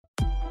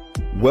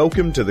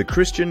Welcome to the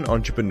Christian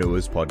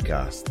Entrepreneurs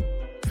Podcast,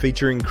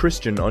 featuring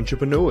Christian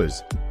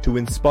entrepreneurs to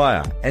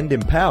inspire and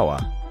empower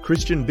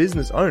Christian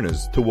business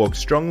owners to walk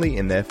strongly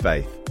in their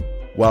faith,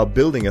 while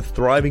building a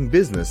thriving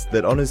business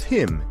that honors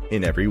Him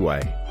in every way.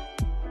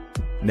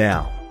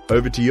 Now,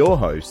 over to your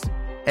host,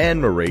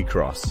 Anne-Marie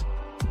Cross.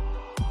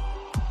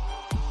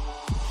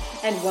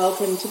 And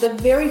welcome to the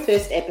very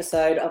first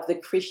episode of the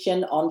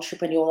Christian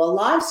Entrepreneur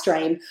live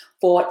stream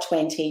for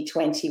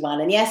 2021.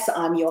 And yes,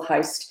 I'm your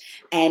host,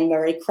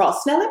 Anne-Marie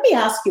Cross. Now, let me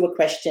ask you a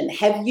question.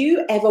 Have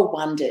you ever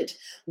wondered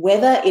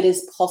whether it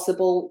is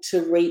possible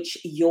to reach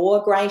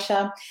your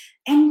greater?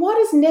 And what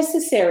is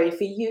necessary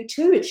for you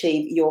to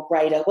achieve your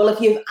greater? Well,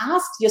 if you've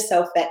asked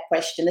yourself that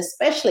question,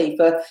 especially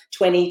for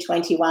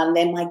 2021,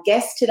 then my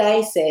guest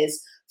today says,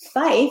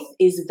 faith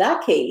is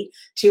the key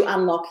to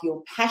unlock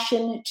your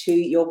passion to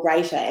your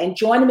greater. And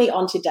joining me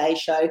on today's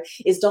show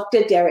is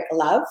Dr. Derek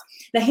Love.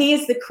 Now, he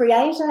is the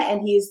creator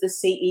and he is the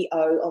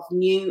CEO of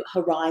New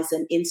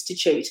Horizon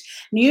Institute.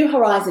 New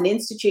Horizon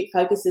Institute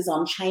focuses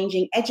on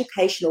changing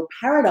educational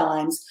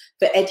paradigms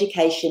for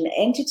education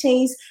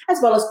entities as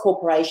well as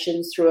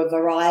corporations through a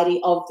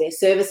variety of their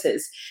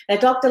services. Now,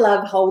 Dr.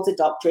 Love holds a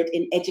doctorate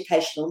in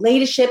educational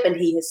leadership and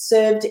he has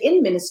served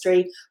in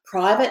ministry,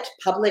 private,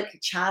 public,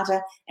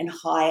 charter and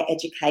higher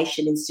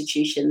education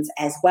institutions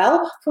as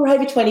well for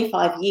over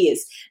 25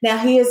 years. Now,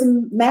 he is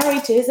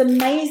married to his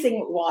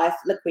amazing wife,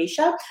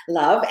 LaQuisha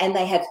Love, and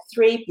they have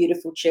 3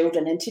 beautiful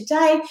children. And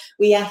today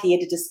we are here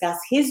to discuss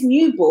his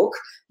new book,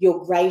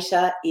 Your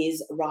Greater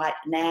is Right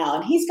Now.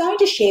 And he's going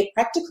to share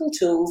practical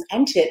tools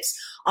and tips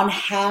on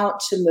how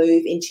to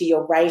move into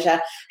your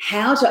greater,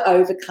 how to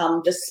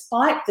overcome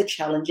despite the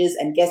challenges.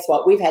 And guess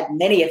what? We've had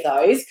many of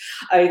those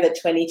over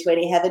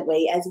 2020, haven't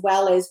we? As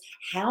well as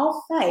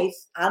how faith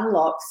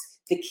unlocks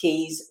the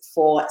keys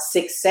for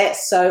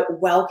success. So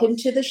welcome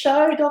to the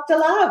show, Dr.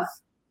 Love.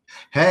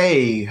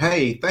 Hey,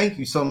 thank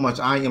you so much.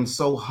 I am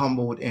so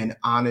humbled and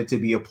honored to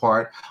be a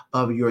part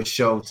of your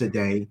show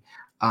today.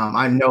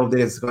 I know that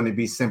it's going to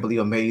be simply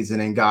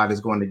amazing and God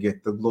is going to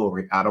get the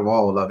glory out of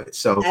all of it.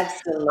 So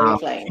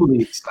absolutely. I'm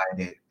truly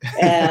excited.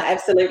 Yeah,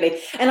 absolutely.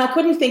 And I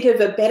couldn't think of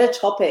a better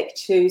topic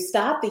to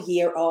start the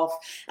year off.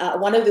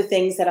 One of the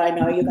things that I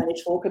know you're going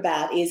to talk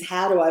about is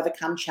how to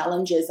overcome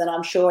challenges. And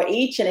I'm sure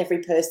each and every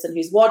person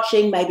who's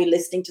watching, maybe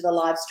listening to the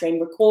live stream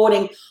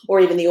recording or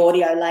even the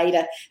audio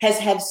later, has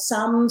had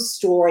some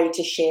story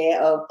to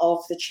share of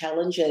the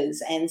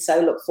challenges. And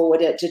so look forward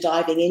to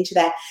diving into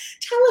that.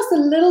 Tell us a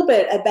little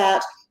bit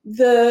about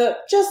the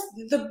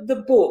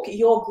book,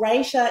 Your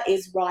Greater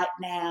is Right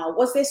Now.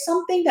 Was there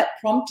something that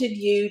prompted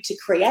you to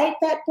create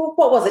that book?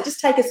 What was it? Just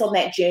take us on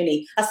that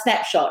journey, a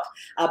snapshot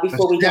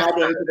before we dive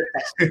into the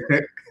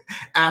question.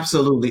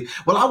 Absolutely.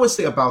 Well, I would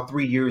say about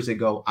 3 years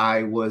ago,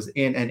 I was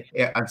in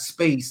a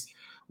space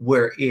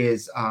where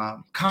is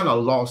kind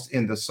of lost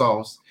in the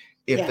sauce,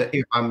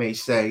 if I may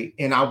say.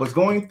 And I was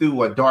going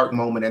through a dark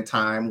moment in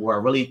time where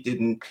I really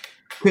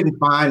couldn't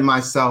find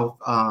myself.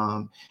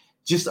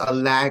 Just a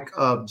lack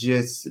of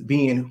just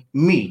being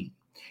me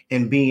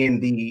and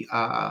being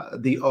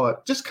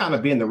just kind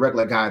of being the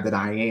regular guy that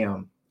I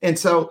am. And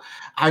so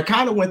I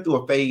kind of went through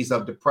a phase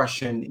of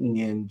depression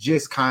and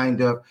just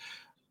kind of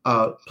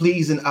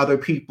pleasing other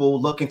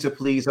people, looking to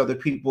please other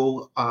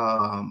people,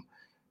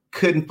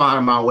 couldn't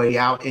find my way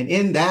out. And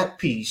in that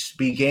piece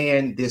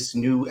began this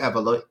new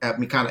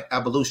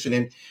evolution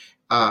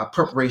and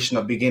preparation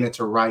of beginning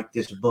to write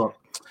this book.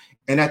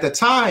 And at the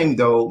time,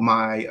 though,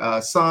 my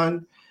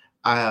son,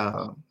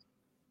 I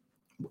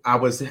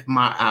was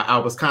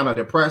kind of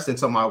depressed, and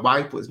so my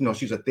wife was,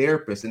 she's a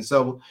therapist, and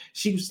so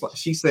she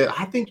said,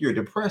 "I think you're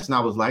depressed," and I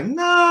was like,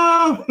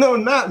 "No,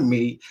 not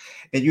me."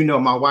 And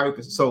my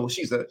wife, so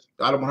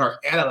I don't want her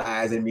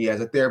analyzing me as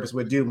a therapist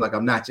would do, like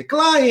I'm not your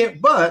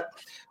client. But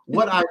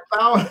what I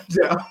found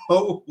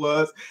out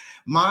was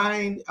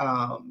mine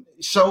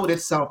showed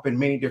itself in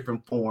many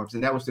different forms,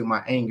 and that was through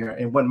my anger.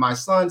 And when my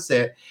son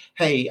said,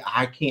 "Hey,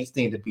 I can't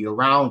stand to be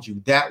around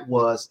you," that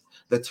was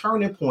the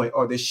turning point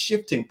or the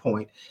shifting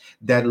point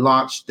that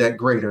launched that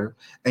greater.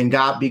 And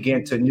God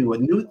began to do a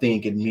new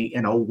thing in me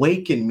and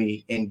awaken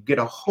me and get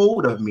a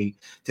hold of me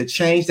to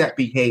change that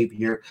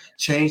behavior,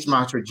 change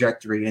my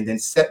trajectory, and then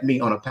set me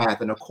on a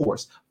path and a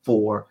course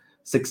for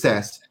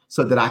success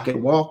so that I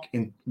could walk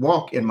in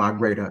my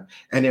greater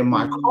and in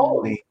my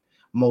calling,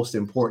 most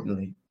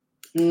importantly.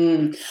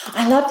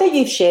 I love that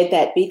you've shared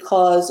that,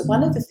 because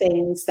one of the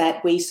things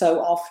that we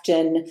so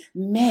often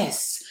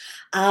miss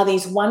are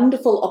these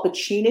wonderful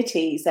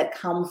opportunities that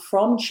come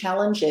from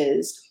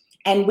challenges.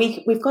 And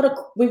we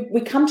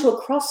come to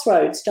a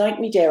crossroads, don't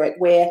we, Derek,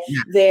 where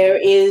there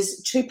is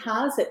 2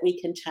 paths that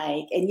we can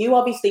take. And you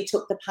obviously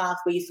took the path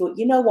where you thought,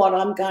 you know what,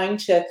 I'm going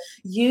to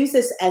use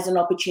this as an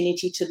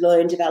opportunity to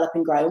learn, develop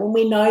and grow. And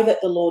we know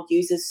that the Lord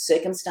uses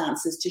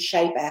circumstances to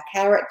shape our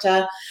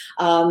character,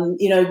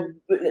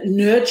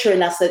 nurture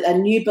in us a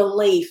new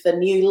belief, a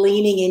new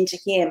leaning into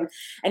Him.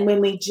 And when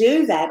we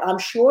do that, I'm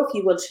sure if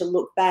you were to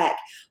look back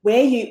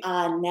where you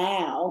are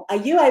now, are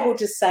you able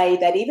to say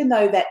that even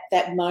though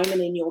that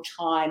moment in your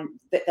time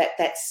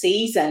that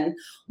season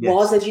Yes.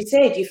 was, as you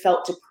said, you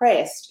felt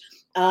depressed.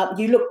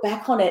 You look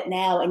back on it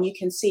now and you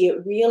can see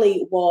it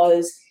really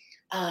was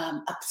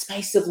a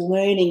space of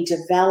learning,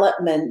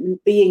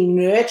 development, being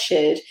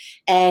nurtured.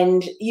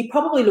 And you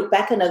probably look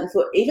back on it and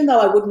thought, even though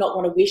I would not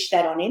want to wish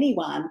that on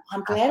anyone,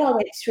 I'm glad I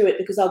went through it,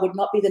 because I would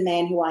not be the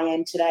man who I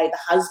am today,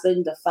 the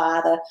husband, the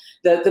father,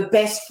 the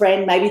best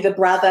friend, maybe the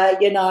brother,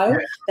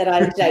 that I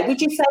am today.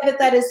 Would you say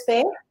that is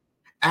fair?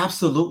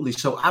 Absolutely.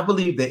 So I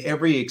believe that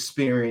every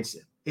experience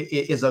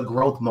is a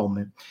growth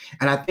moment.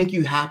 And I think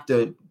you have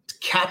to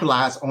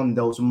capitalize on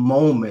those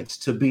moments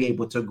to be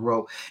able to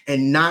grow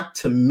and not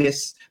to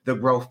miss the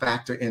growth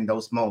factor in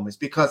those moments,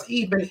 because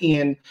even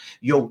in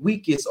your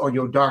weakest or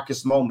your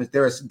darkest moments,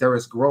 there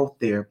is growth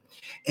there.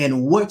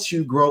 And what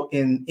you grow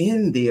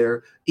in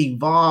there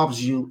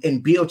evolves you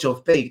and builds your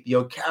faith,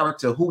 your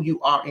character, who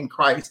you are in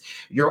Christ,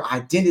 your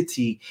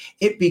identity.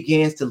 It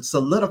begins to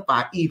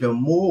solidify even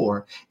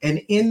more.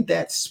 And in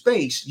that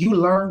space, you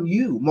learn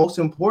you, most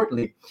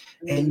importantly,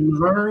 and you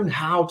learn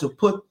how to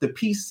put the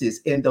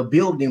pieces and the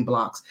building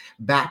blocks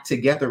back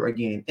together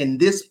again. In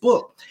this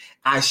book,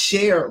 I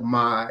share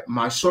my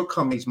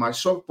shortcomings, my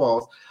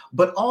shortfalls,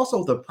 but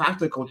also the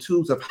practical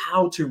tools of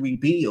how to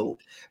rebuild,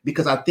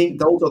 because I think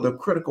those are the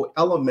critical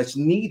elements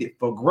needed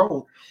for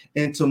growth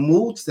and to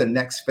move to the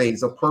next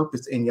phase of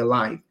purpose in your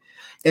life.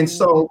 And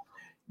so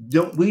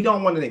we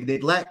don't want to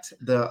neglect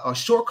the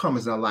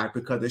shortcomings in our life,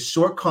 because the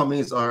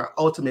shortcomings are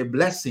ultimate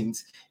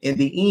blessings in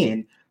the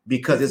end,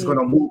 because it's going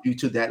to move you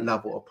to that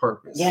level of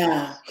purpose.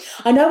 Yeah.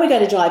 I know we're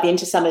going to dive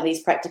into some of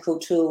these practical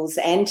tools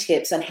and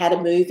tips on how to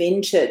move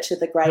into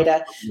the greater.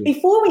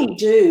 Before we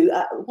do,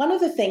 one of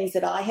the things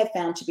that I have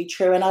found to be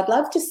true, and I'd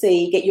love to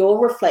get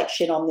your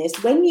reflection on this,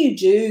 when you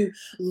do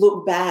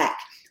look back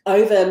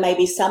over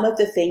maybe some of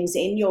the things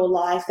in your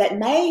life that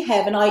may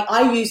have, and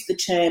I use the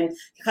term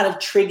kind of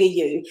trigger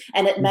you,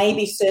 and it may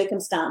be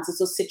circumstances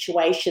or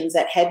situations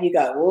that have you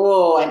go,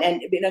 oh,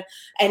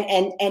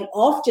 and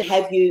often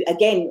have you,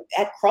 again,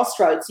 at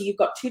crossroads. So you've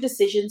got two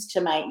decisions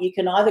to make. You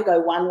can either go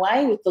one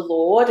way with the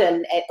Lord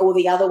or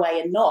the other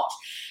way and not.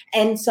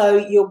 And so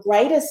your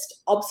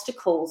greatest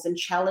obstacles and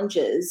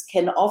challenges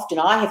can often,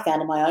 I have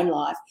found in my own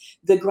life,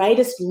 the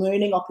greatest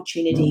learning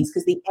opportunities,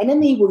 because the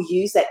enemy will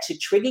use that to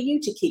trigger you,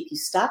 to keep you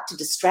stuck, to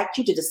distract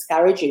you, to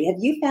discourage you. Have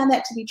you found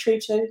that to be true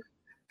too?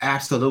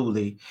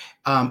 Absolutely.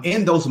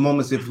 In those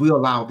moments, if we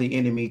allow the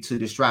enemy to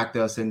distract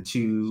us and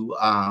to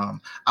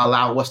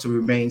allow us to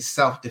remain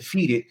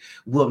self-defeated,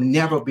 we'll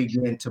never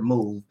begin to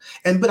move.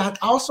 But I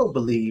also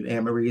believe,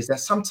 Anne-Marie, is that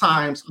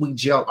sometimes we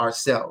jail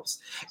ourselves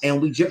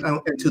and we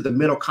jail into the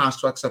mental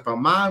constructs of our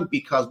mind,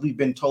 because we've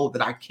been told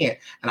that I can't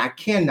and I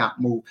cannot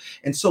move.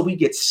 And so we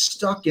get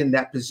stuck in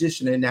that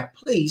position, in that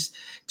place,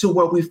 to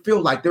where we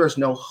feel like there is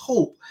no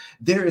hope,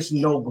 there is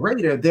no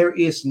greater, there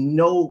is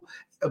no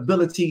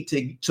ability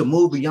to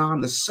move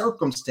beyond the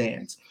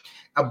circumstance.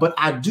 But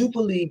I do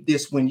believe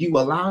this: when you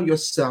allow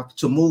yourself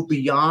to move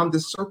beyond the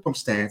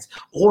circumstance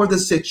or the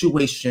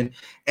situation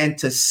and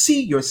to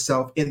see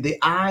yourself in the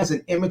eyes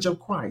and image of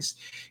Christ,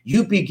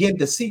 you begin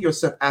to see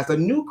yourself as a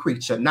new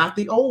creature, not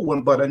the old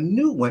one, but a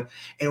new one,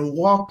 and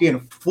walking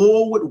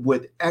forward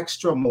with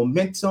extra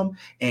momentum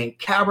and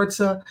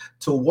character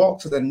to walk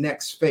to the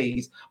next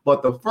phase.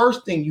 But the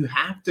first thing you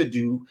have to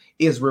do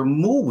is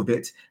remove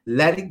it,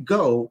 let it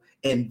go,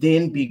 and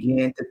then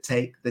begin to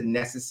take the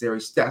necessary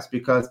steps,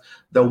 because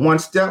the one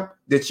step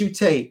that you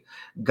take,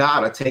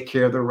 God will take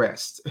care of the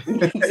rest.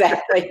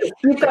 Exactly.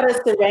 You've got to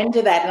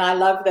surrender that. And I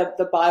love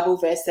the Bible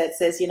verse that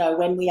says,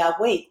 when we are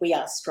weak, we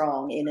are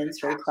strong in and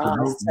through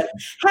Christ. So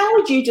how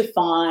would you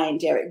define,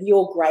 Derek,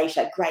 your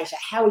greater?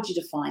 How would you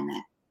define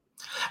that?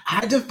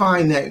 I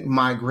define that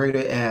my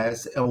greater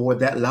as, or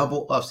that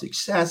level of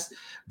success,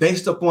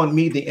 based upon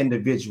me, the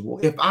individual.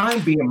 If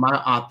I'm being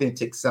my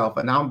authentic self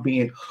and I'm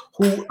being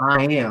who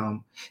I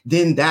am,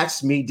 then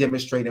that's me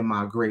demonstrating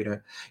my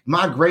greater.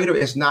 My greater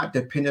is not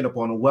dependent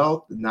upon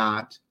wealth,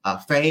 not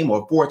fame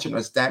or fortune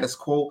or status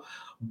quo,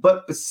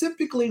 but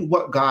specifically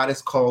what God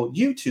has called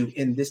you to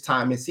in this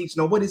time and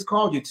season, what he's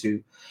called you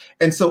to.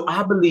 And so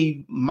I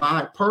believe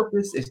my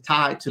purpose is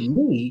tied to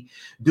me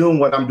doing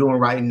what I'm doing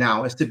right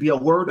now, is to be a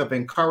word of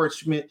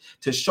encouragement,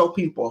 to show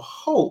people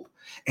hope.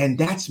 And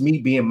that's me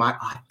being my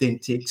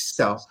authentic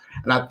self.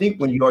 And I think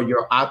when you're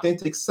your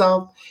authentic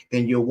self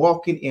and you're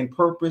walking in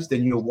purpose,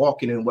 then you're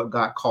walking in what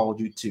God called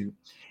you to.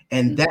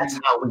 And that's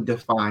how we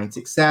define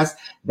success.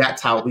 That's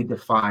how we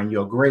define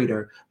your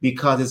greater,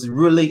 because it's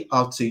really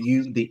up to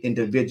you, the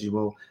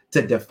individual,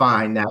 to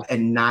define that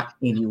and not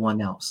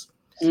anyone else.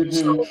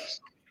 So,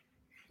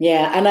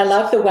 yeah, and I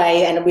love the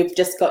way, and we've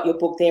just got your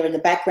book there in the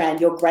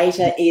background, your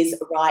greater is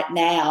right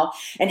now.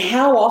 And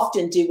how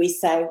often do we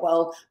say,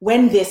 well,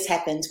 when this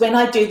happens, when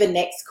I do the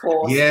next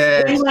course,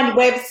 when my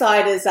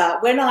website is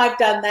up, when I've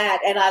done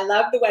that? And I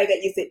love the way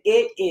that you said,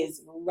 it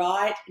is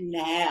right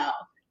now.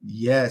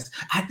 Yes,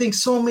 I think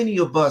so many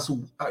of us,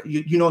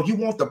 you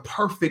want the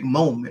perfect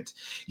moment.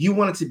 You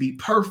want it to be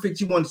perfect.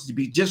 You want it to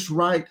be just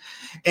right.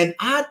 And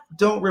I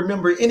don't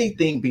remember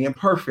anything being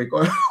perfect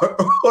or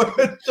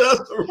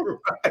just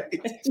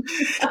right.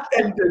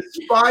 And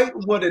despite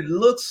what it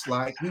looks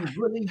like, we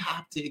really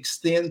have to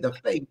extend the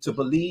faith to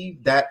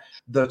believe that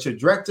the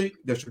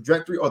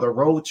trajectory or the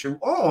road you're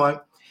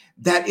on,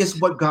 that is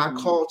what God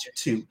called you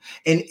to.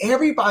 And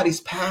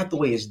everybody's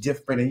pathway is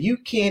different. And you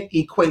can't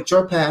equate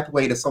your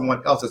pathway to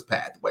someone else's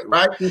pathway,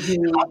 right?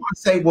 Mm-hmm. I want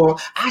to say, well,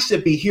 I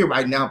should be here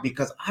right now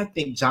because I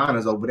think John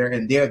is over there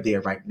and they're there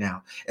right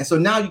now. And so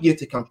now you get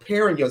to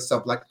comparing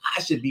yourself like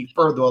I should be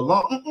further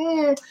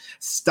along.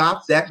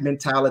 Stop that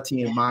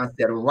mentality and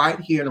mindset right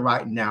here and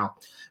right now,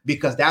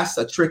 because that's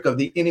a trick of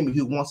the enemy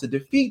who wants to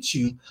defeat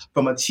you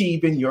from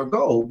achieving your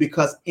goal.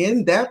 Because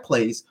in that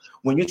place,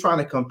 when you're trying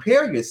to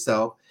compare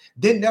yourself,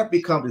 then that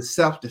becomes a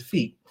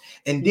self-defeat.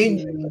 And then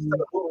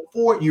instead of moving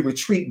forward, you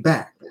retreat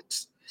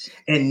backwards.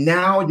 And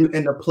now you're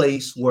in a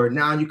place where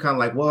now you're kind of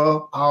like,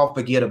 well, I'll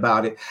forget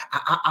about it.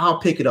 I'll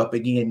pick it up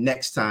again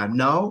next time.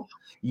 No,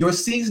 your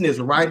season is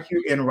right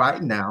here and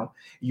right now.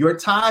 Your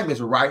time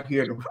is right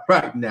here and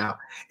right now.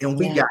 And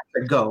we got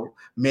to go.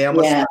 Man,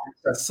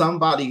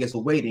 somebody is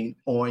waiting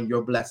on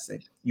your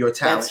blessing, your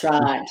talent.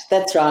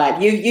 That's right.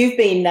 You've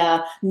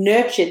been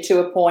nurtured to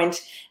a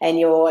point, and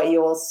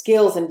your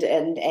skills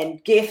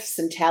and gifts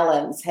and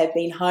talents have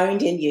been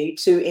honed in you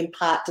to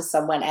impart to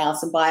someone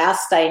else. And by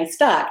us staying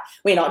stuck,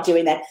 we're not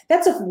doing that.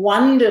 That's a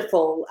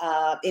wonderful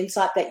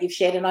insight that you've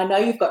shared. And I know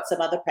you've got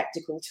some other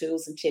practical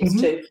tools and tips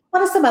too.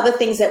 What are some other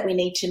things that we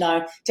need to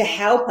know to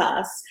help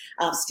us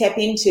step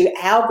into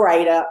our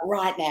greater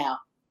right now?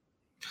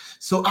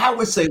 So I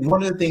would say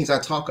one of the things I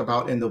talk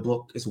about in the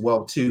book as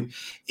well, too,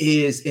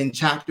 is in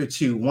chapter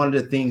 2, one of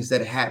the things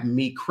that had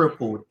me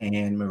crippled,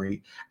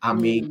 Anne-Marie,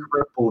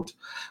 crippled,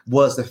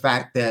 was the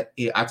fact that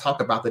I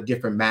talk about the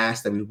different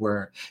masks that we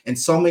wear. And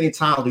so many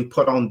times we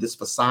put on this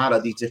facade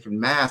of these different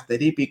masks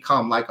that it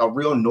become like a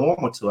real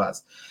normal to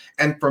us.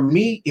 And for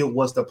me, it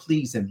was the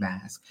pleasing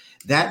mask.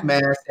 That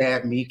mask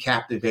had me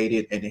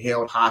captivated and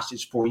held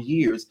hostage for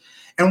years.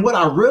 And what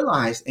I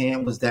realized,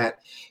 Anne, was that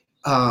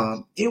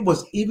it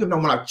was, even though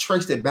when I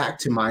traced it back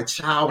to my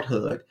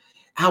childhood,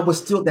 I was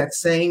still that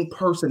same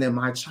person in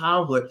my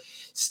childhood,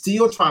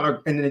 still trying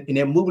to, and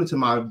then moving to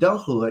my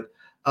adulthood,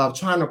 of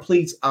trying to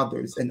please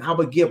others. And I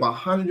would give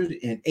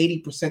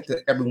 180%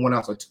 to everyone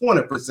else, or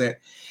 200%,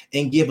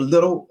 and give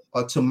little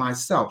to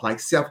myself, like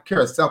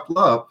self-care,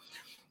 self-love.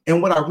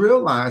 And when I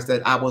realized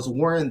that I was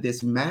wearing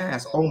this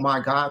mask, oh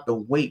my God, the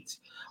weight.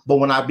 But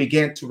when I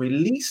began to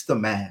release the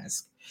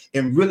mask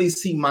and really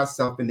see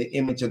myself in the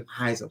image and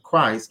eyes of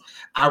Christ,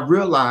 I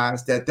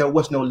realized that there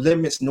was no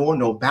limits nor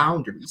no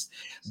boundaries,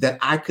 that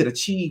I could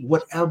achieve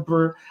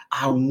whatever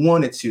I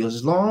wanted to,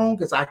 as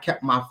long as I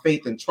kept my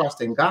faith and trust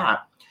in God,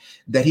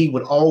 that he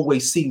would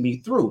always see me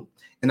through.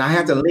 And I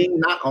had to lean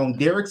not on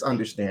Derek's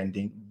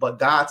understanding, but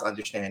God's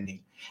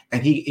understanding.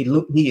 And he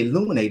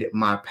illuminated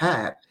my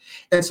path.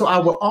 And so I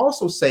would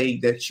also say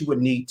that you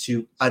would need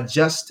to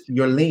adjust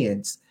your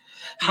lens,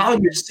 how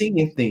you're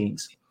seeing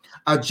things.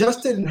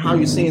 Adjust it in how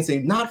you're seeing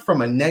things, not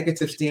from a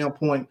negative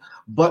standpoint,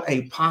 but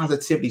a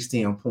positivity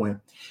standpoint.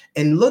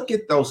 And look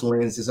at those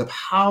lenses of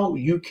how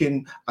you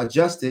can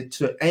adjust it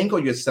to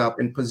angle yourself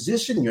and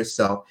position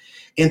yourself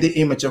in the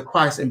image of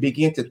Christ, and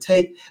begin to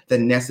take the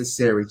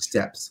necessary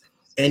steps.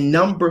 And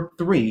number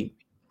 3,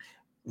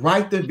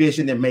 write the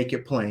vision and make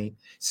it plain.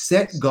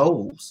 Set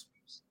goals,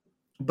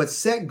 but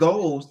set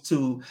goals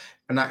to,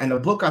 and in the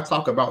book I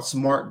talk about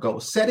SMART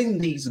goals, setting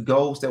these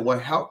goals that will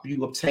help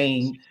you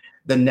obtain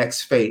the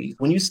next phase.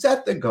 When you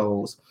set the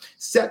goals,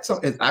 set some,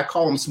 I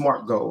call them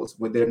SMART goals,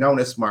 where they're known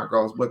as SMART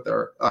goals, but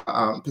they're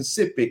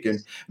specific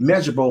and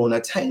measurable and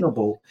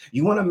attainable.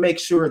 You want to make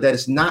sure that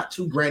it's not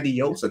too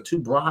grandiose or too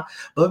broad,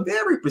 but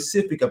very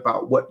specific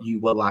about what you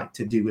would like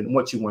to do and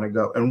what you want to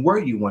go and where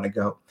you want to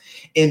go.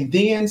 And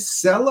then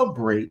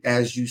celebrate,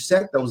 as you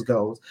set those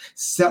goals,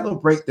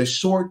 celebrate the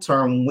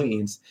short-term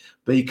wins,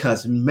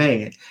 because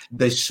man,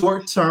 the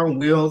short-term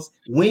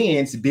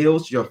wins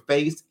builds your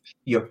faith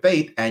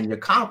and your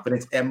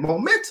confidence and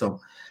momentum,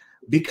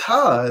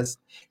 because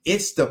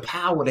it's the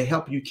power to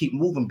help you keep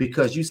moving,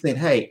 because you think,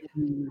 hey,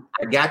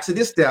 I got to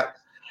this step,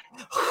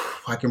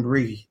 I can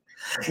breathe.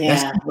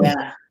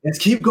 Let's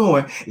keep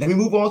going. Let me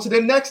move on to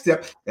the next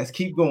step. Let's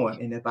keep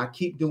going. And if I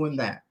keep doing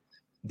that,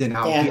 then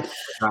I'll get what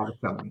God is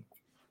telling me.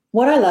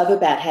 What I love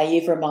about how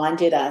you've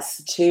reminded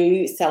us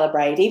to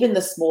celebrate even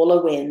the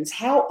smaller wins,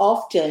 how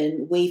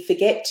often we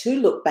forget to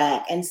look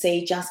back and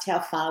see just how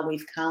far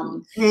we've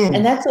come.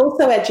 And that's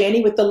also our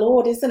journey with the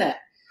Lord, isn't it?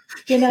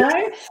 You know,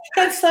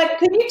 it's like,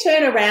 can you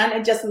turn around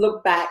and just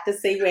look back to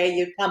see where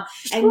you've come?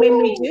 And when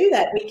we do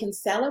that, we can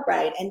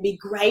celebrate and be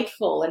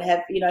grateful and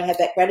have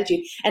that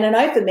gratitude. And I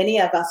know for many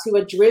of us who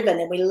are driven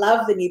and we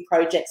love the new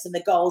projects and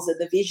the goals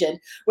and the vision,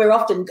 we're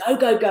often go,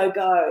 go, go,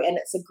 go. And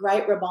it's a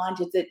great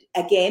reminder that,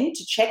 again,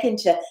 to check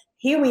into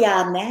here we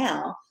are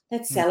now,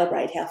 Let's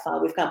celebrate how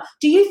far we've come.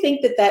 Do you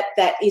think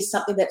that is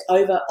something that's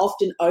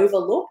often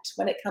overlooked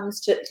when it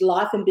comes to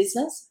life and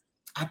business?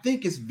 I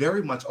think it's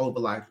very much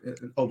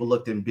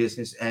overlooked in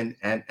business and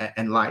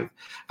life.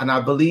 And I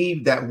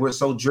believe that we're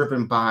so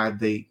driven by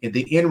the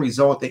end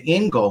result, the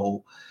end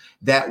goal,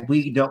 that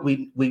we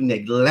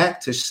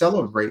neglect to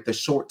celebrate the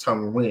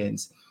short-term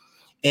wins.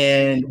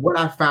 And what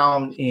I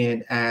found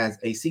as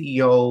a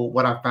CEO,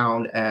 what I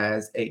found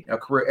as a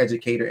career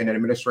educator in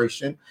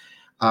administration,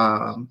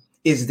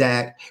 is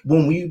that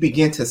when we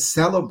begin to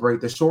celebrate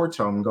the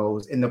short-term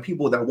goals and the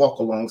people that walk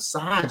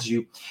alongside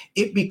you,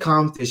 it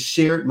becomes this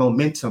shared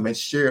momentum and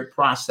shared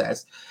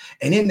process.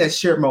 And in that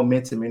shared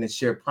momentum and the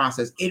shared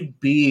process, it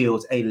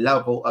builds a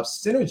level of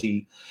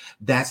synergy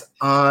that's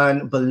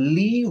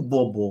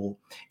unbelievable.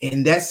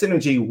 And that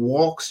synergy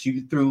walks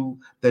you through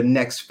the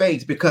next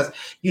phase, because,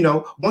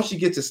 once you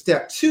get to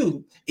step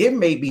 2, it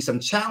may be some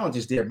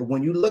challenges there. But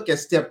when you look at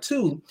step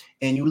 2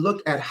 and you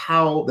look at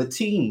how the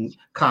team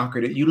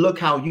conquered it, you look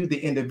how you, the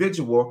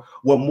individual,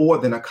 were more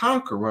than a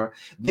conqueror,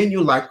 then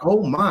you're like,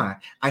 oh my,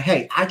 I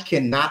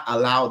cannot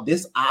allow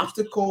this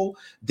obstacle,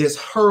 this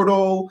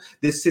hurdle,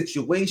 this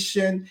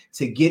situation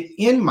to get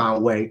in my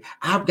way.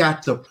 I've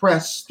got to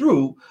press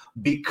through,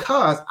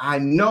 because I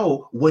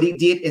know what he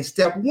did in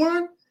step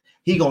 1,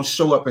 he's going to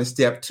show up in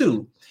step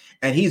 2,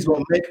 and he's going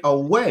to make a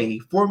way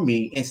for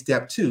me in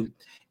step 2.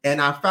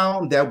 And I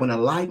found that when a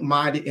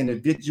like-minded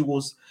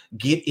individuals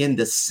get in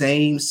the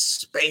same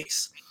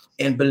space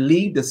and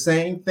believe the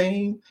same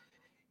thing,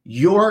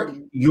 your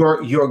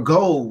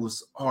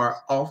goals are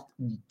off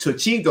to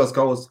achieve. Those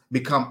goals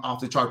become off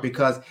the chart,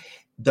 because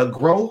the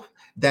growth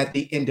that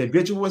the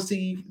individual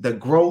receives, the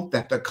growth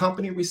that the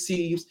company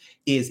receives,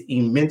 is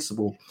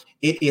immensible.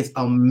 It is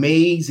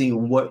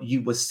amazing what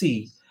you will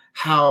see,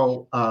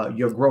 how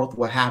your growth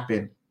will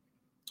happen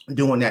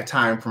during that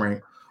time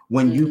frame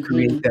when you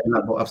create that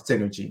level of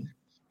synergy.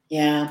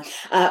 Yeah,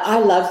 I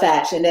love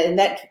that. And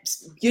that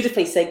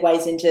beautifully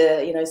segues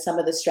into, some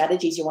of the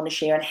strategies you want to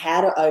share and how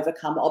to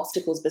overcome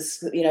obstacles,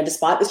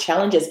 despite the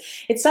challenges.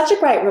 It's such a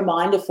great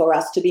reminder for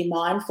us to be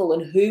mindful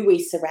in who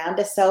we surround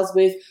ourselves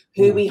with,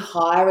 who we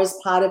hire as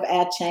part of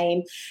our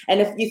team. And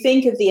if you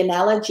think of the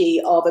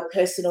analogy of a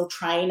personal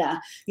trainer,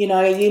 you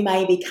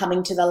may be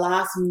coming to the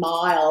last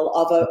mile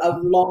of a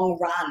long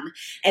run.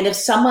 And if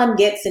someone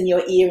gets in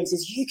your ear and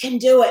says, you can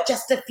do it,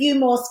 just a few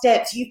more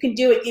steps, you can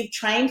do it, you've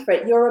trained for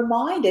it, you're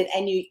reminded,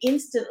 and you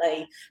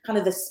instantly kind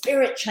of the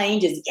spirit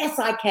changes. Yes,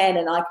 I can,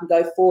 and I can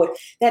go forward.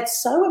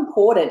 That's so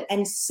important.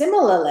 And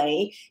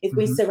similarly, if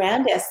we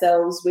surround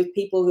ourselves with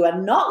people who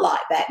are not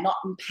like that, not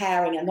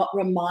empowering and not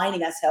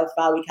reminding us how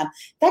far we come,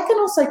 that can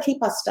also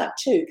keep us stuck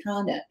too,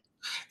 can't it?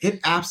 It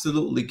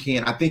absolutely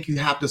can. I think you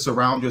have to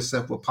surround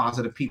yourself with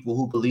positive people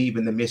who believe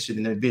in the mission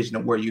and the vision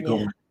of where you're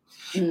going.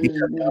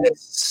 Because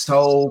it's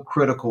so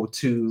critical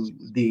to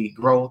the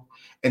growth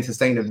and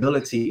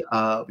sustainability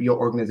of your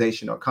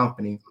organization or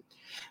company.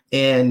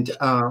 And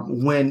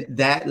when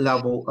that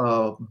level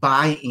of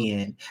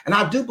buy-in, and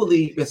I do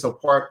believe it's a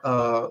part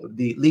of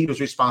the leader's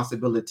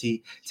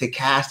responsibility to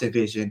cast a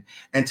vision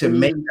and to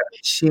make a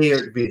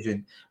shared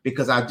vision,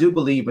 because I do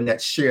believe in that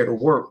shared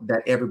work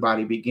that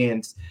everybody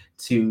begins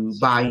to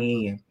buy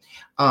in.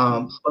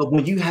 But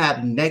when you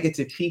have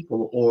negative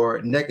people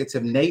or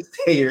negative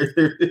naysayers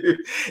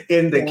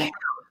in the camp,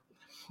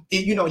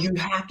 you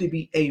have to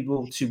be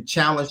able to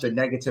challenge the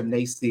negative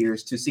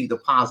naysayers to see the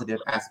positive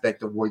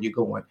aspect of where you're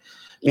going.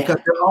 Because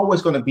they're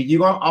always going to be,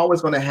 you're always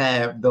going to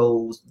have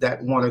those,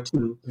 that 1 or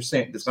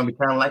 2% that's going to be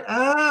kind of like,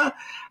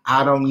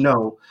 I don't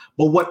know.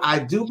 But what I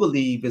do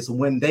believe is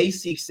when they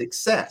see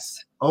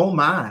success, oh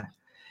my,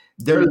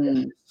 their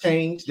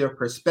change, their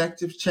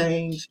perspective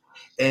change.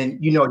 And,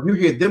 you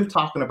hear them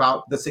talking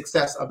about the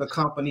success of the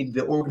company,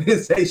 the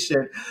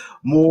organization,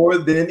 more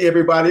than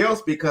everybody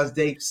else, because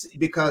they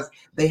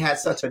had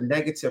such a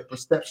negative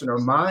perception or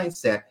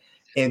mindset.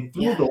 And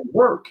through the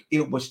work,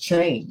 it was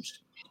changed.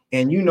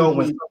 And,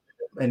 when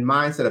and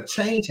mindset of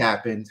change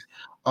happens,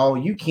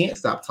 you can't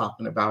stop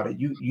talking about it.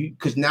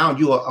 Because now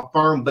you're a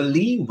firm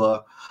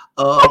believer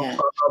of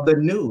the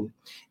new.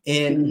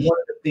 And one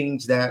of the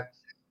things that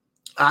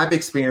I've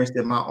experienced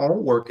in my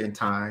own working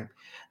time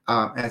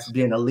as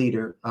being a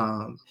leader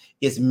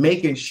is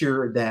making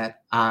sure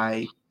that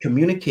I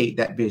communicate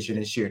that vision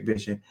and shared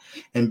vision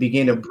and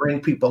begin to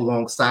bring people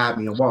alongside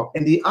me and walk.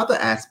 And the other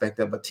aspect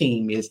of a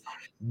team is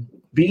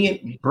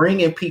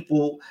bringing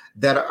people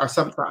that are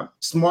sometimes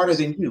smarter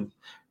than you.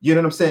 You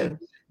know what I'm saying?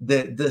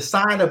 The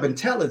sign of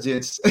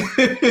intelligence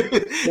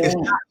is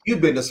not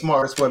you've been the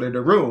smartest one in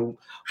the room,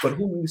 but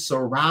who you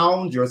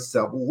surround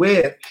yourself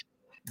with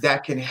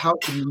that can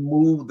help you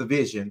move the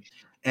vision.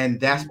 And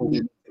that's what we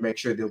need to make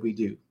sure that we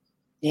do.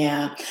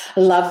 Yeah,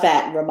 love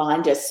that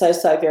reminder. So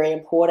very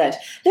important.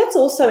 Let's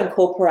also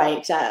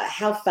incorporate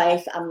how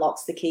faith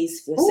unlocks the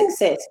keys for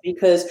success,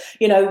 because,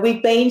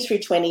 we've been through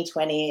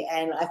 2020,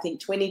 and I think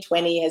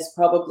 2020 has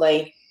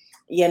probably,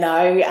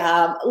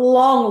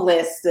 long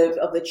list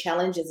of the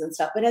challenges and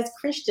stuff. But as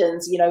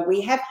Christians,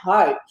 we have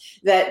hope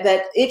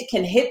that it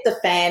can hit the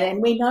fan,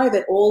 and we know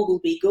that all will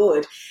be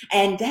good.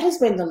 And that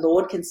is when the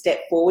Lord can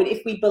step forward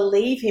if we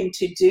believe him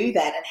to do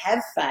that and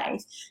have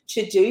faith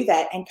to do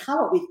that and come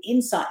up with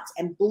insights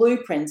and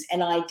blueprints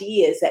and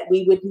ideas that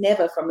we would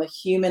never from a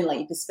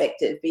humanly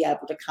perspective be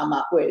able to come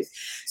up with.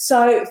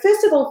 So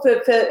first of all,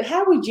 for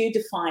how would you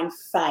define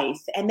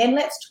faith? And then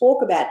let's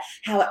talk about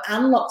how it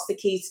unlocks the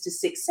keys to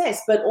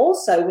success, but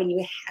also when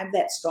you have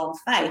that strong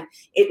faith,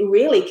 it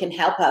really can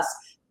help us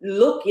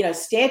look,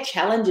 stare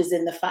challenges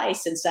in the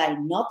face and say,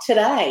 not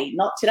today,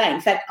 not today. In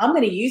fact, I'm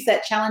going to use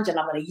that challenge and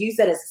I'm going to use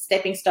that as a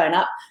stepping stone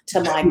up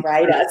to my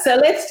greater. So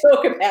let's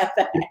talk about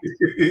that.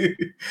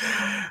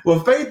 Well,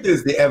 faith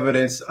is the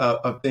evidence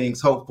of things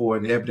hoped for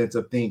and the evidence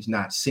of things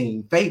not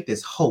seen. Faith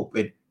is hope.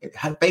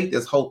 Faith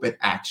is hope in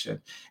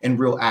action, in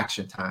real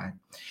action time.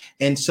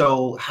 And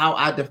so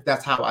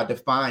that's how I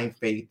define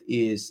faith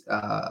is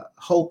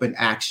hope in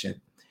action.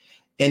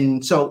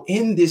 And so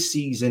in this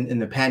season, in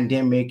the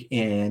pandemic,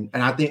 and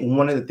I think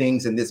one of the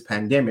things in this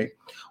pandemic,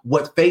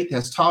 what faith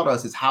has taught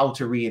us is how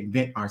to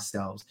reinvent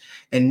ourselves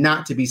and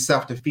not to be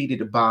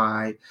self-defeated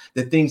by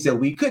the things that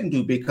we couldn't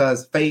do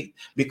because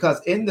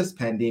in this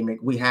pandemic,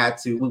 we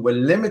were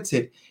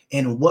limited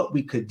in what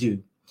we could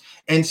do.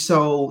 And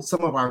so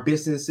some of our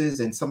businesses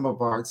and some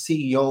of our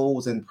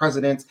CEOs and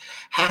presidents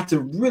had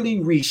to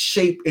really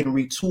reshape and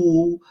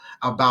retool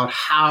about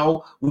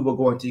how we were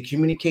going to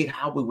communicate,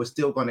 how we were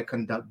still going to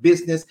conduct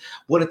business.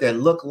 What did that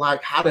look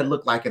like? How did it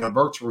look like in a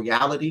virtual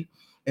reality?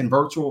 In a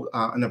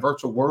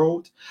virtual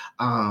world?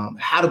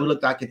 How do we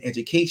look like in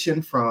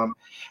education from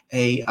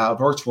a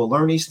virtual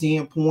learning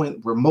standpoint,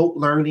 remote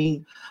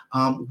learning?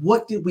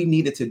 What did we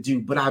need to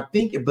do? But I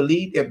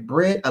believe it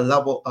bred a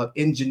level of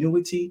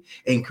ingenuity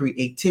and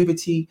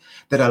creativity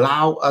that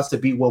allow us to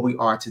be where we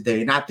are today.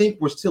 And I think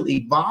we're still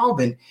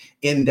evolving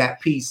in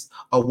that piece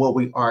of where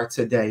we are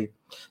today.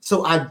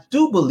 So I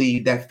do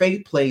believe that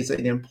faith plays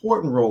an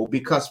important role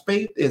because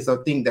faith is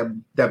a thing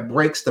that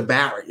breaks the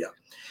barrier.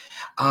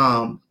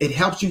 It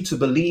helps you to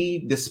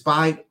believe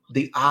despite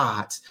the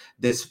odds,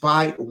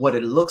 despite what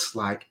it looks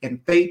like. And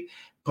faith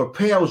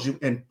propels you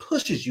and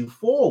pushes you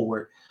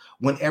forward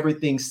when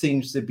everything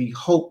seems to be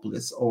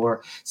hopeless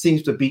or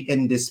seems to be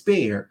in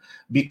despair,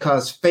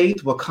 because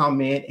faith will come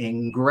in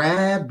and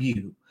grab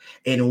you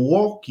and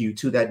walk you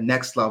to that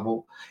next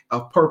level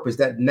of purpose,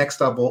 that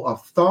next level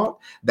of thought,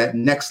 that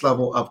next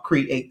level of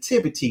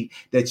creativity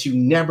that you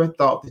never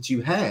thought that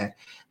you had.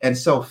 And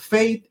so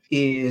faith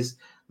is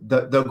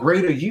the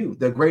greater you,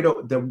 the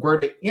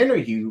greater inner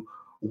you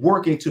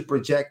working to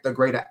project the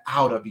greater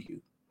out of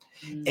you.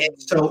 Mm-hmm. And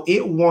so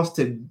it wants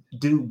to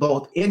do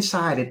both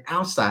inside and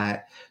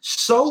outside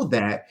so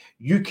that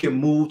you can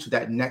move to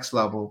that next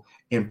level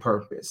in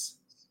purpose.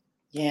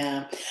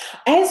 Yeah.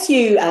 As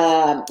you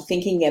are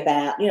thinking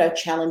about,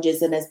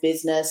 challenges and as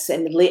business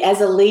and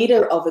as a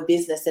leader of a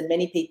business, and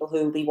many people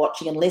who will be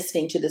watching and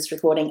listening to this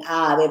recording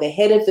they're the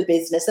head of the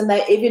business, and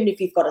even if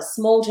you've got a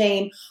small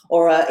team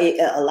or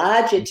a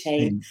larger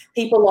team,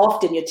 people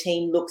often, your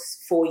team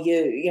looks for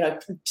you,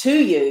 to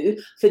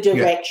you for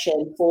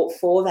direction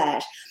for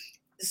that.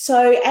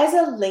 So as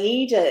a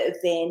leader,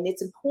 then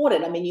it's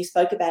important. I mean, you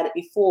spoke about it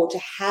before, to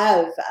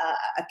have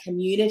a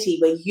community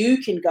where you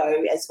can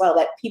go as well,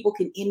 that people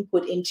can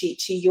input into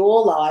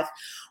your life.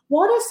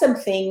 What are some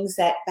things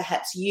that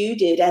perhaps you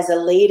did as a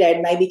leader,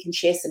 and maybe can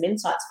share some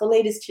insights for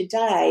leaders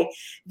today,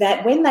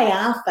 that when they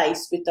are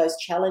faced with those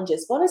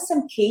challenges, what are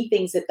some key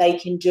things that they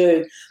can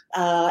do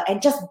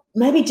and just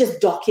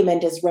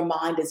document as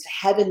reminders to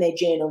have in their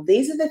journal?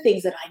 These are the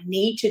things that I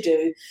need to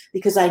do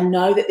because I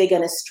know that they're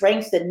going to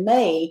strengthen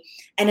me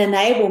and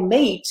enable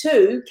me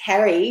to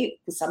carry,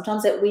 because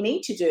sometimes that we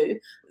need to do,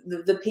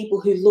 the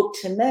people who look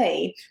to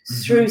me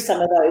through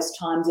some of those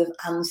times of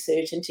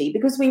uncertainty,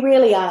 because we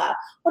really are.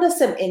 What are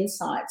some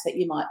insights that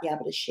you might be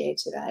able to share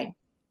today?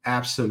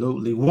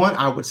 Absolutely. One,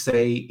 I would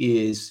say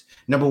is,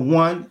 number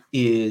one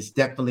is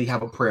definitely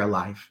have a prayer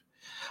life.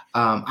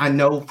 I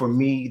know for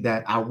me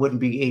that I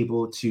wouldn't be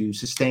able to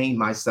sustain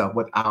myself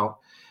without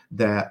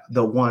the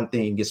one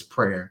thing is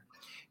prayer.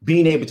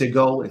 Being able to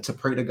go and to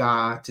pray to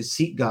God, to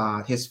seek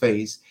God, his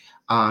face,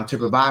 to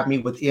provide me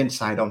with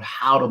insight on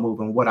how to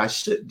move and what I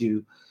should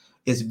do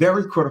is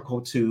very critical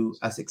to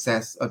a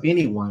success of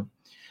anyone,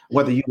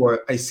 whether you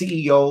are a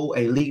CEO,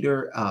 a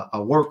leader,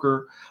 a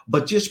worker,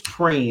 but just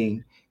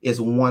praying is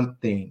one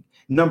thing.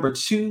 Number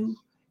two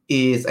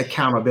is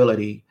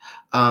accountability.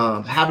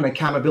 Having an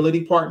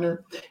accountability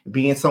partner,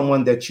 being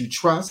someone that you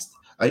trust.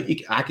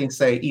 I can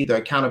say either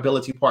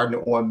accountability partner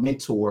or a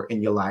mentor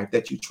in your life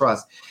that you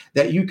trust,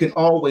 that you can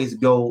always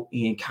go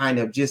and kind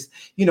of just,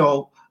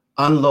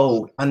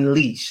 unload,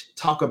 unleash,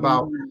 talk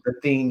about the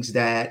things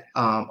that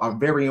are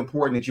very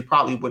important that you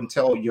probably wouldn't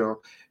tell your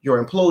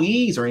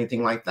employees or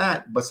anything like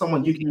that, but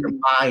someone you can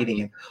confide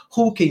in,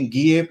 who can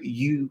give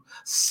you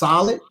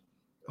solid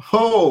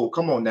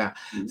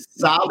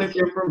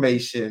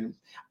information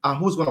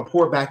who's going to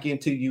pour back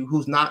into you,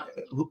 who's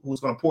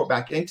going to pour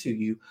back into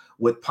you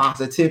with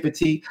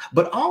positivity,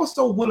 but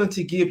also willing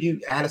to give you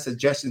added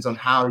suggestions on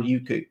how you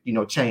could,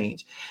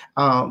 change.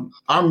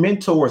 Our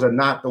mentors are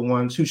not the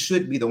ones who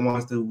should be the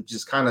ones to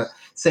just kind of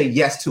say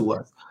yes to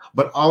us,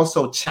 but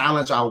also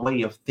challenge our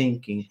way of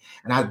thinking.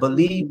 And I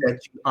believe that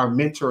our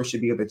mentors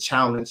should be able to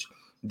challenge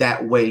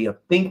that way of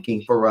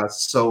thinking for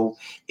us. So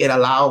it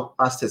allows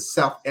us to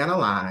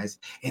self-analyze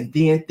and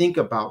then think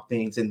about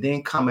things and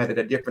then come at it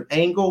a different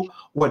angle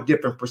or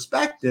different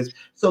perspectives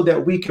so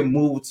that we can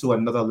move to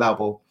another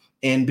level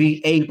and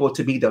be able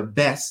to be the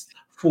best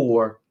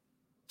for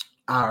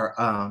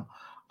our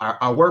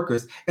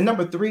workers. And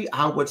number 3,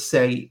 I would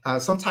say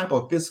some type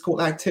of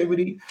physical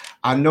activity.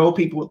 I know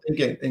people think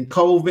in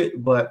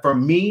COVID, but for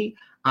me,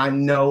 I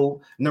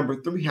know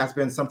number 3 has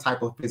been some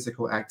type of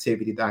physical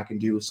activity that I can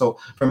do. So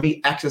for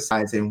me,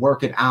 exercising,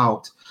 working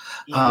out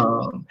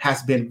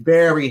has been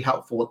very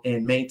helpful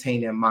in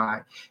maintaining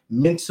my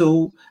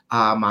mental,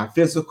 my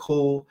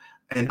physical,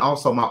 and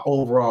also my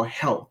overall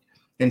health.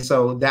 And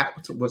so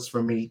that was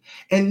for me.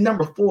 And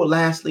number 4,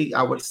 lastly,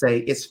 I would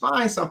say is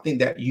find something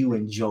that you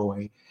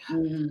enjoy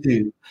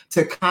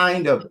to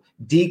kind of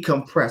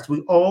decompress. We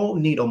all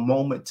need a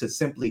moment to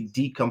simply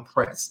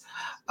decompress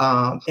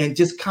and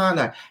just kind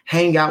of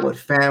hang out with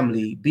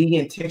family, be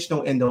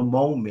intentional in the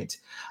moment.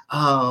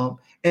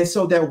 And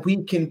so that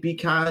we can be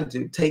kind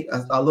of take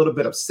a little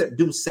bit of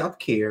do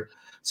self-care.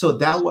 So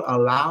that would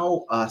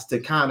allow us to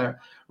kind of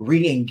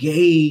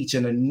re-engage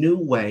in a new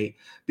way,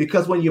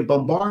 because when you're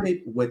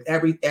bombarded with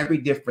every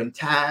different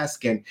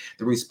task and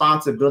the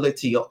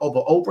responsibility of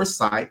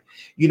oversight,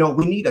 we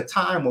need a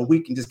time where we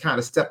can just kind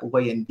of step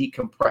away and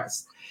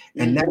decompress.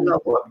 And that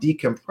level of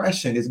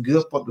decompression is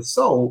good for the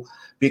soul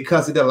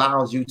because it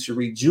allows you to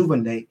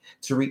rejuvenate,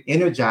 to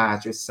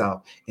re-energize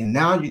yourself. And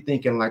now you're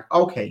thinking like,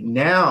 okay,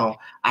 now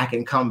I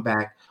can come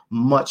back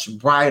much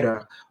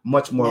brighter,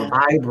 much more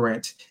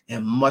vibrant,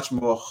 and much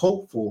more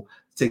hopeful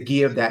to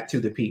give that to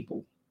the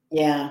people.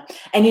 Yeah.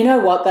 And you know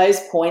what? Those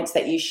points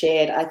that you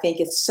shared, I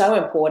think is so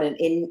important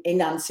in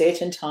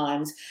uncertain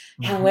times.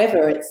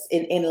 However, it's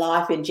in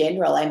life in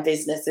general and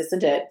business,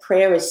 isn't it?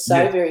 Prayer is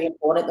so very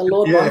important. The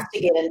Lord wants to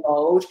get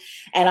involved.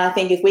 And I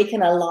think if we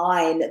can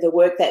align the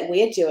work that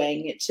we're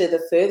doing to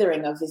the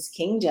furthering of his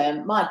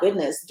kingdom, my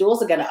goodness,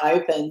 doors are going to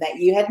open that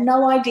you had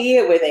no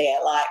idea were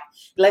there. Like,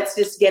 let's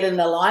just get in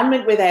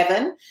alignment with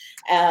heaven.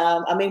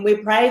 We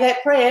pray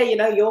that prayer,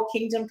 your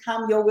kingdom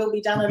come, your will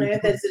be done on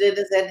earth as it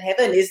is in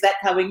heaven. Is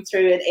that coming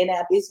through in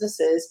our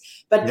businesses?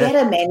 But get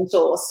a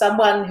mentor,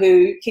 someone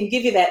who can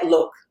give you that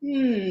look.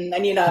 And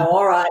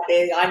all right,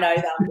 there, I know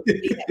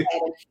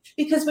that.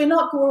 Because we're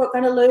not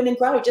going to learn and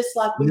grow, just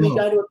like when we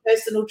go to a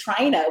personal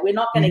trainer. We're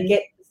not going to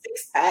get the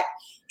six-pack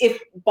if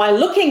by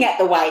looking at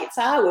the weights,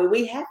 are we?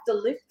 We have to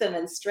lift them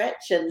and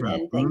stretch and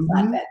things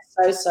like that.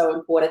 So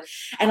important.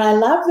 And I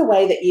love the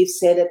way that you've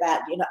said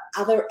about,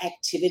 other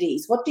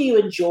activities. What do you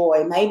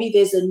enjoy? Maybe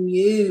there's a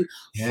new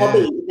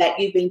hobby that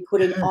you've been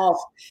putting off,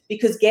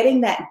 because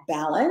getting that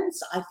balance,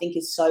 I think,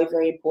 is so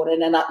very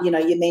important. And,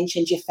 you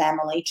mentioned your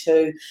family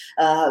too.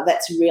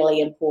 That's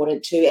really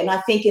important too. And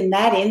I think in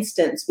that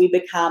instance, we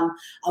become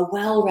a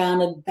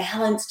well-rounded,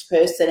 balanced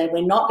person, and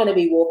we're not going to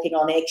be walking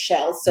on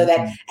eggshells so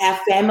that our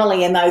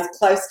family and those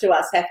close to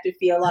us have to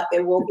feel like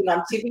they're walking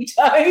on tippy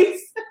toes.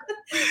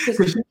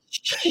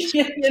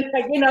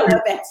 You know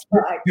what that's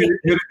like.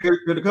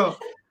 Good to go.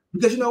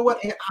 Because you know what,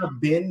 I've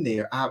been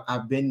there.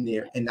 I've been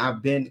there, and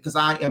I've been, because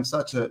I am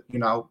such a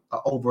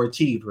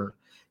overachiever.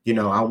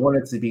 I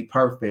wanted to be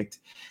perfect,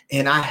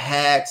 and I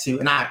had to,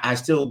 and I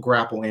still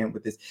grapple in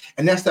with this,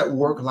 and that's that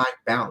work-life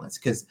balance.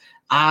 Because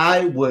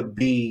I would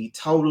be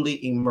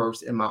totally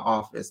immersed in my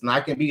office, and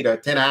I can be there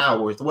 10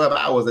 hours, 12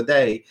 hours a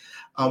day.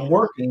 I'm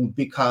working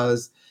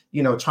because,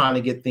 trying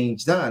to get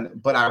things done.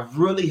 But I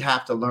really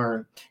have to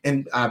learn,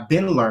 and I've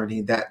been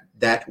learning that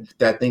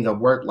thing of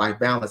work-life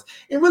balance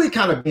and really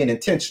kind of being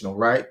intentional,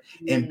 right?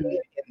 And being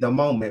in the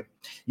moment.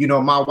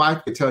 My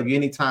wife could tell you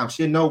anytime.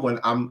 She'll know when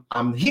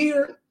I'm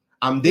here.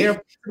 I'm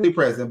there physically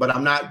present, but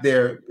I'm not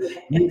there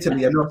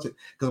mentally.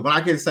 Because when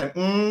I get to say,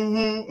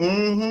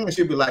 and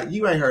she'll be like,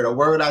 you ain't heard a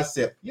word I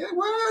said. Yeah,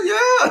 well,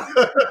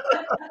 yeah.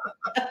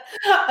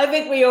 I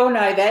think we all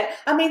know that.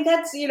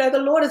 That's,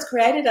 the Lord has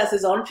created us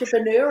as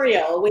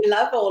entrepreneurial. We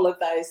love all of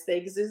those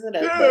things, isn't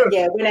it?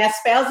 Yeah. But when our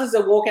spouses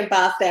are walking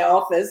past our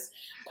office,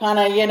 kind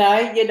of,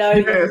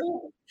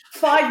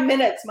 5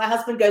 minutes. My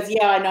husband goes,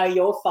 yeah, I know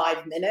your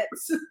 5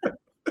 minutes.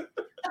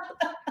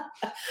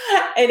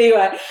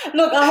 Anyway,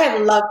 look, I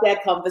have loved our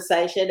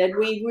conversation, and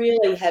we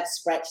really have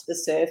scratched the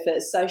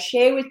surface. So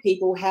share with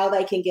people how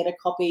they can get a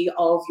copy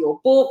of your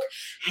book,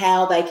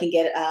 how they can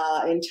get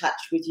in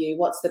touch with you.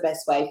 What's the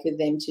best way for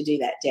them to do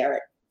that,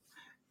 Derek?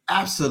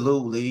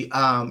 Absolutely.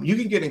 You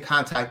can get in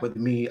contact with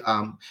me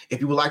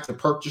if you would like to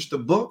purchase the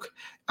book.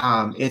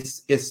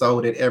 It's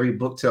sold at every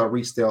bookstore,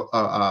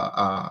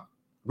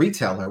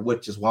 retailer,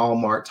 which is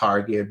Walmart,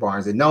 Target,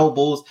 Barnes and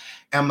Nobles,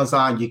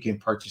 Amazon. You can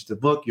purchase the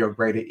book, Your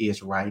Greater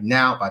Is Right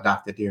Now by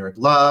Dr. Derek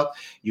Love.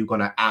 You're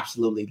going to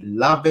absolutely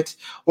love it.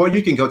 Or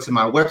you can go to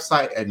my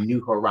website at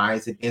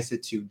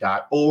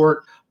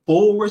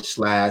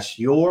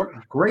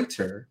newhorizoninstitute.org/Your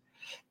Greater.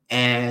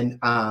 And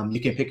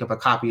you can pick up a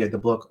copy of the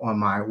book on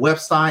my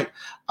website.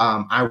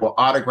 I will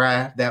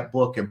autograph that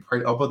book and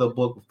pray over the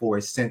book before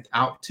it's sent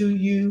out to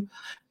you.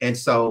 And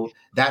so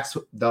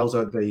those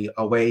are the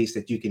ways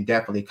that you can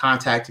definitely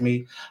contact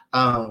me.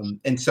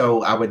 And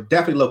so I would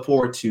definitely look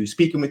forward to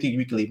speaking with you.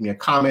 You can leave me a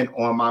comment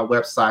on my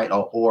website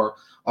or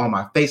on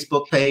my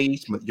Facebook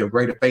page, Your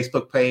Greater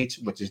Facebook page,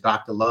 which is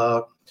Dr.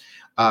 Love.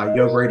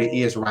 Your Greater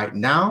Is Right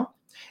Now,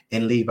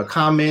 and leave a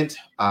comment.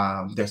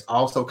 There's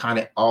also kind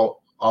of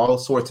all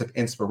sorts of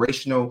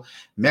inspirational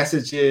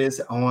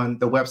messages on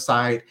the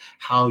website,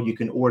 how you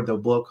can order the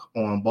book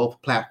on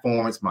both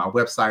platforms, my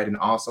website and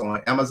also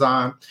on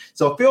Amazon.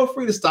 So feel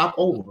free to stop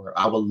over.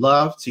 I would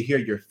love to hear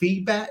your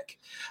feedback.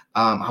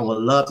 I would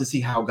love to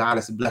see how God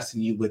is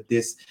blessing you with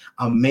this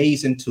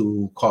amazing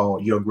tool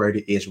called Your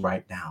Greater Is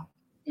Right Now.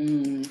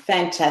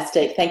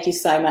 Fantastic. Thank you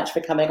so much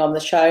for coming on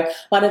the show.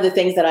 One of the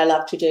things that I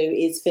love to do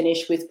is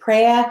finish with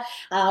prayer.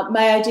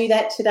 May I do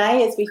that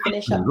today as we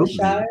finish up the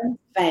show?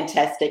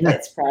 Fantastic.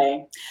 Let's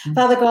pray.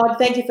 Father God,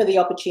 thank you for the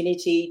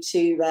opportunity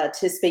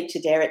to speak to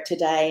Derek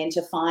today and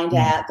to find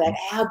out that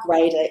our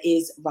greater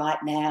is right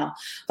now.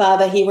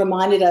 Father, he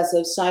reminded us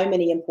of so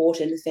many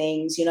important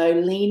things,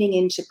 leaning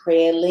into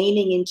prayer,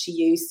 leaning into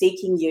you,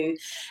 seeking you,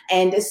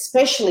 and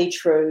especially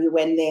true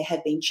when there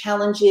have been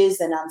challenges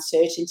and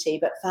uncertainty.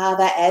 But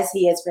Father, as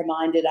he has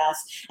reminded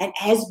us, and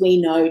as we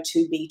know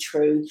to be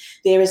true,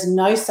 there is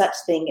no such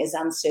thing as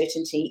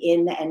uncertainty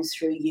in and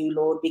through you,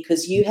 Lord,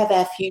 because you have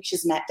our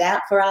futures mapped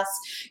out for us.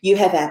 You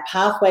have our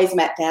pathways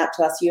mapped out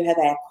to us. You have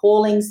our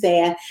callings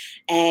there.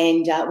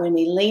 And when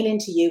we lean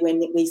into you,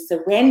 when we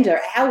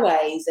surrender our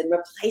ways and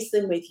replace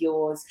them with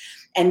yours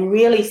and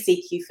really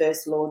seek you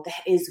first, Lord,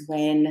 that is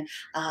when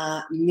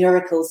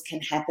miracles can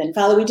happen.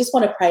 Father, we just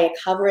want to pray a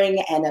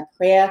covering and a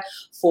prayer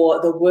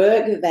for the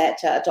work that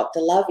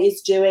Dr. Love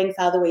is doing.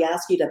 Father, we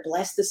ask you to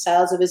bless the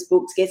sales of his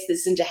books, get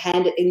this into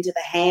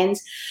the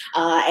hands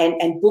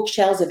and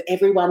bookshelves of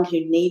everyone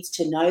who needs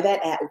to know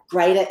that our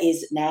greater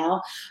is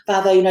now.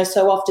 Father,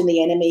 so often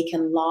the enemy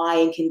can lie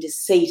and can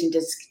deceit and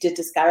to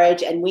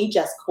discourage, and we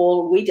just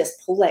pull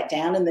that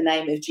down in the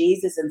name of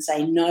Jesus and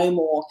say no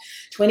more.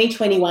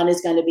 2021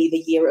 is going to be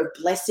the year of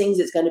blessings.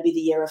 It's going to be the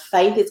year of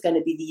faith. It's going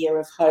to be the year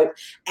of hope.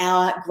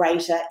 Our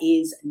greater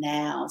is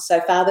now. So,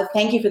 Father,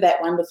 thank you for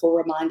that wonderful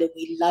reminder.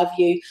 We love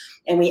you,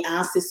 and we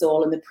ask this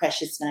all in the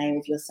precious name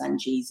of your Son,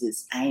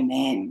 Jesus.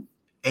 Amen.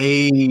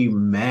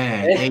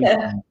 Amen.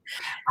 Amen.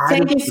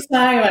 Thank you so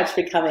much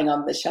for coming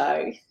on the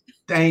show.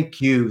 Thank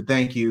you.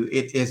 Thank you.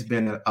 It has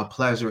been a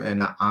pleasure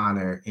and an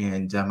honor.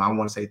 And I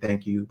want to say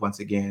thank you once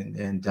again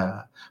and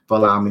for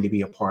allowing me to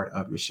be a part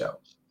of your show.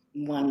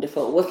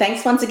 Wonderful. Well,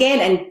 thanks once again,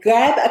 and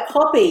grab a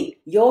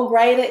copy. Your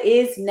greater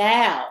is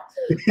now.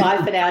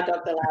 Bye for now,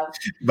 Dr. Love.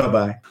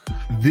 Bye-bye.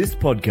 This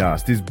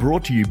podcast is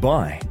brought to you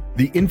by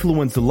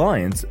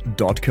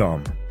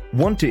theinfluencealliance.com.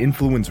 Want to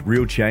influence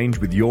real change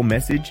with your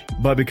message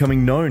by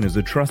becoming known as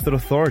a trusted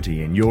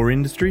authority in your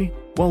industry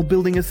while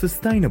building a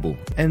sustainable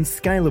and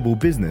scalable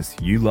business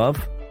you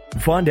love?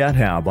 Find out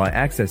how by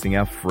accessing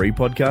our free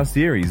podcast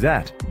series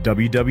at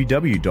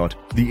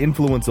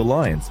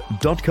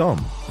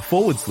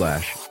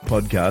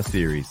www.theinfluencealliance.com/podcast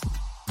series.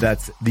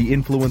 That's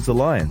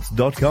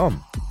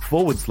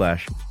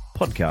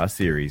theinfluencealliance.com/podcast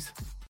series.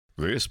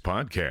 This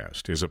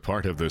podcast is a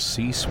part of the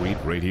C-Suite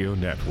Radio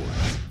Network.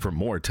 For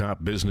more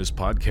top business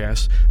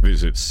podcasts,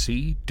 visit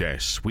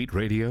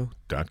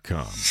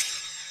c-suiteradio.com.